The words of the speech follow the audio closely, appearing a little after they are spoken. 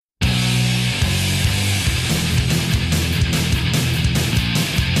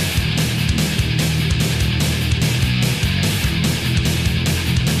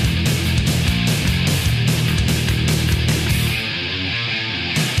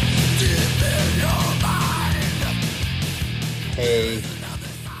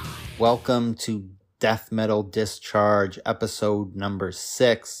Welcome to Death Metal Discharge, episode number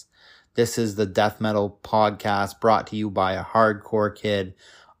 6. This is the Death Metal podcast brought to you by a hardcore kid.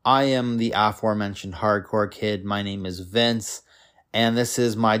 I am the aforementioned hardcore kid. My name is Vince, and this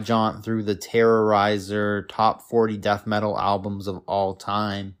is my jaunt through the Terrorizer top 40 death metal albums of all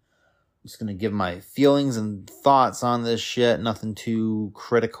time. I'm just going to give my feelings and thoughts on this shit, nothing too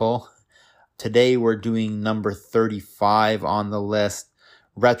critical. Today we're doing number 35 on the list,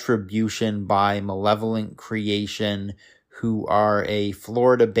 Retribution by Malevolent Creation, who are a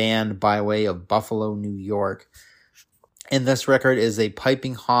Florida band by way of Buffalo, New York. And this record is a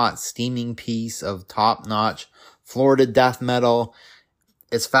piping hot, steaming piece of top-notch Florida death metal.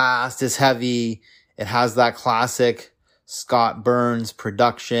 It's fast, it's heavy, it has that classic Scott Burns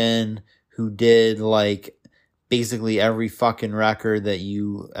production, who did like basically every fucking record that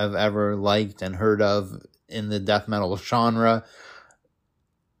you have ever liked and heard of in the death metal genre,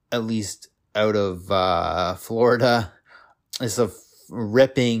 at least out of Florida. It's a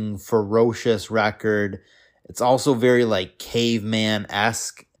ripping, ferocious record. It's also very like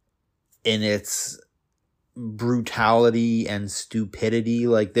caveman-esque in its brutality and stupidity.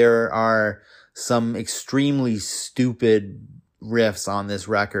 Like there are some extremely stupid riffs on this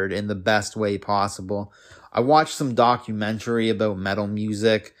record in the best way possible. I watched some documentary about metal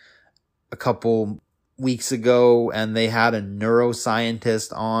music a couple weeks ago, and they had a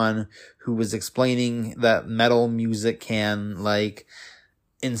neuroscientist on who was explaining that metal music can, like,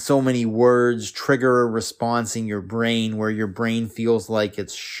 in so many words, trigger a response in your brain where your brain feels like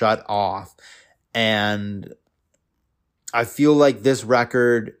it's shut off. And I feel like this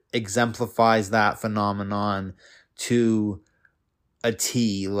record exemplifies that phenomenon to a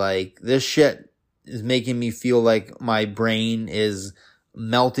T. Like, this shit is making me feel like my brain is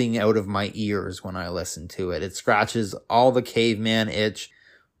melting out of my ears when I listen to it. It scratches all the caveman itch,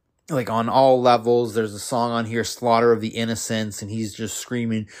 like on all levels. There's a song on here, Slaughter of the Innocents, and he's just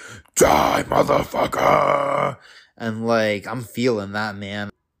screaming, "Die, motherfucker!" And like, I'm feeling that, man.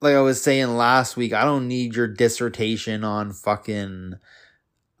 Like I was saying last week, I don't need your dissertation on fucking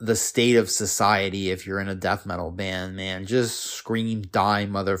the state of society if you're in a death metal band, man. Just scream "die,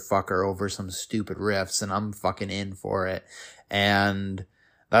 motherfucker" over some stupid riffs, and I'm fucking in for it. And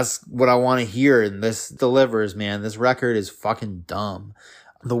that's what I want to hear, and this delivers, man. This record is fucking dumb.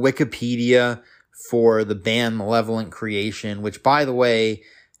 The Wikipedia for the band Malevolent Creation, which, by the way,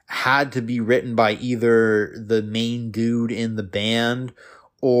 had to be written by either the main dude in the band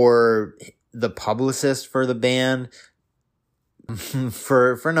or the publicist for the band,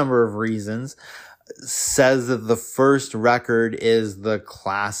 for a number of reasons, says that the first record is the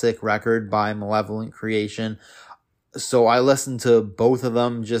classic record by Malevolent Creation. So I listened to both of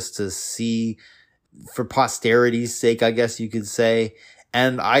them just to see, for posterity's sake, I guess you could say.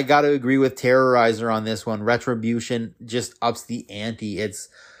 And I gotta agree with Terrorizer on this one. Retribution just ups the ante. It's,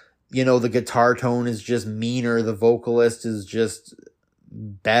 you know, the guitar tone is just meaner. The vocalist is just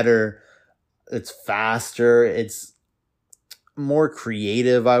better. It's faster. It's more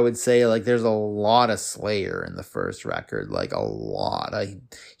creative, I would say. Like, there's a lot of Slayer in the first record. Like, a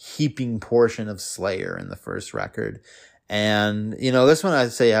heaping portion of Slayer in the first record. And, you know, this one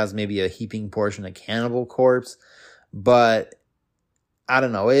I'd say has maybe a heaping portion of Cannibal Corpse, but I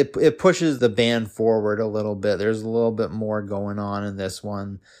don't know. It pushes the band forward a little bit. There's a little bit more going on in this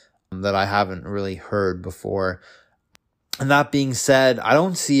one that I haven't really heard before. And that being said, I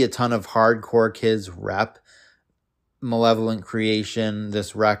don't see a ton of hardcore kids rep Malevolent Creation,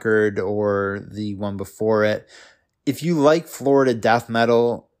 this record, or the one before it. If you like Florida death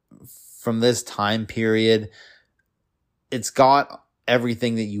metal from this time period, it's got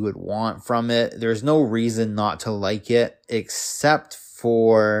everything that you would want from it. There's no reason not to like it, except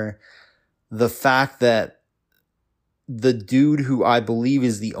for the fact that the dude who I believe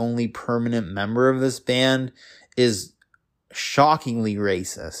is the only permanent member of this band is shockingly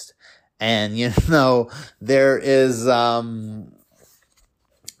racist. And, you know, there's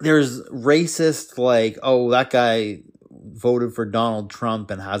racist, like, oh, that guy voted for Donald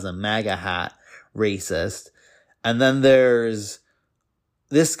Trump and has a MAGA hat, racist. And then there's,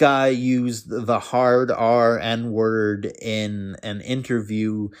 this guy used the hard R N-word in an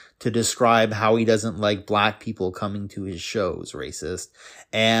interview to describe how he doesn't like black people coming to his shows, racist.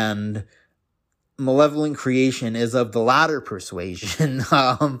 And Malevolent Creation is of the latter persuasion.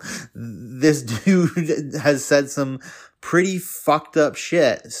 This dude has said some pretty fucked up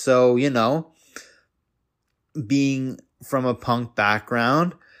shit. So, you know, being from a punk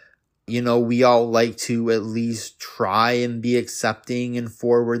background, you know, we all like to at least try and be accepting and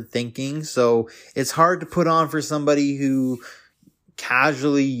forward thinking. So it's hard to put on for somebody who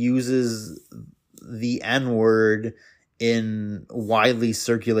casually uses the N-word in widely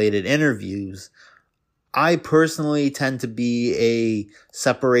circulated interviews. I personally tend to be a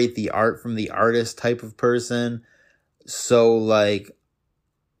separate the art from the artist type of person. So, like,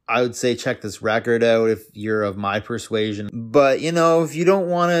 I would say check this record out if you're of my persuasion. But, you know, if you don't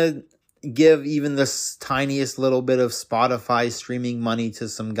want to give even this tiniest little bit of Spotify streaming money to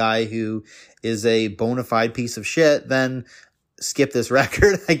some guy who is a bona fide piece of shit, then skip this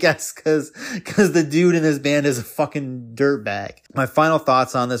record, I guess, because the dude in this band is a fucking dirtbag. My final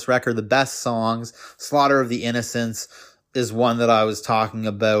thoughts on this record, the best songs, Slaughter of the Innocents is one that I was talking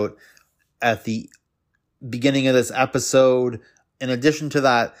about at the beginning of this episode. In addition to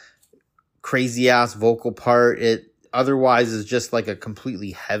that crazy ass vocal part, it otherwise is just like a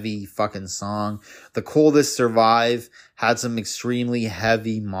completely heavy fucking song. The Coldest Survive had some extremely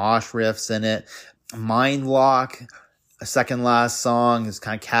heavy mosh riffs in it. Mind Lock, a second last song, is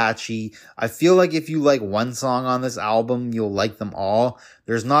kind of catchy. I feel like if you like one song on this album, you'll like them all.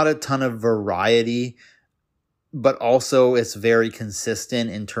 There's not a ton of variety, but also it's very consistent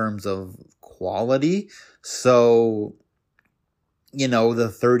in terms of quality. So, you know, the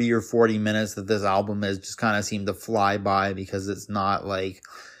 30 or 40 minutes that this album is just kind of seem to fly by because it's not like,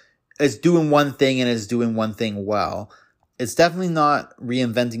 it's doing one thing and it's doing one thing well. It's definitely not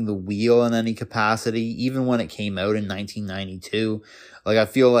reinventing the wheel in any capacity, even when it came out in 1992. Like, I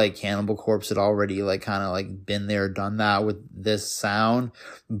feel like Cannibal Corpse had already, like, kind of, like, been there, done that with this sound.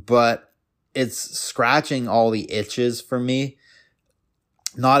 But it's scratching all the itches for me.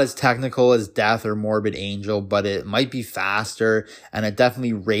 Not as technical as Death or Morbid Angel, but it might be faster, and it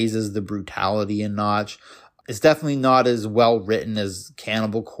definitely raises the brutality a notch. It's definitely not as well written as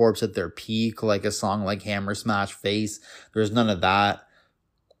Cannibal Corpse at their peak, like a song like Hammer Smash Face. There's none of that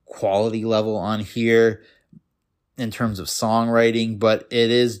quality level on here in terms of songwriting, but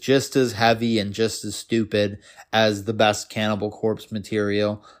it is just as heavy and just as stupid as the best Cannibal Corpse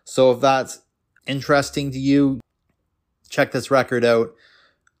material. So if that's interesting to you, check this record out.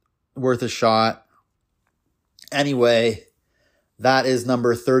 Worth a shot. Anyway, that is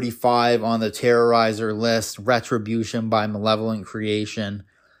number 35 on the Terrorizer list, Retribution by Malevolent Creation.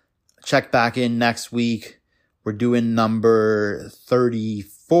 Check back in next week. We're doing number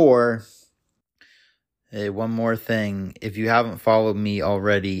 34. Hey, one more thing. If you haven't followed me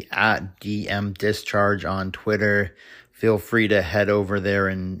already at DM Discharge on Twitter, feel free to head over there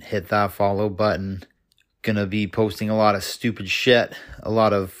and hit that follow button. Gonna be posting a lot of stupid shit, a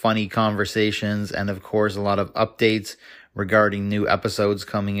lot of funny conversations, and of course a lot of updates regarding new episodes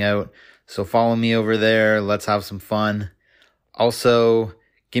coming out. So follow me over there. Let's have some fun. Also,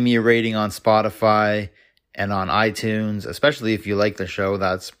 give me a rating on Spotify and on iTunes, especially if you like the show,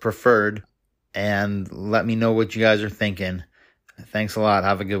 that's preferred. And let me know what you guys are thinking. Thanks a lot.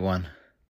 Have a good one.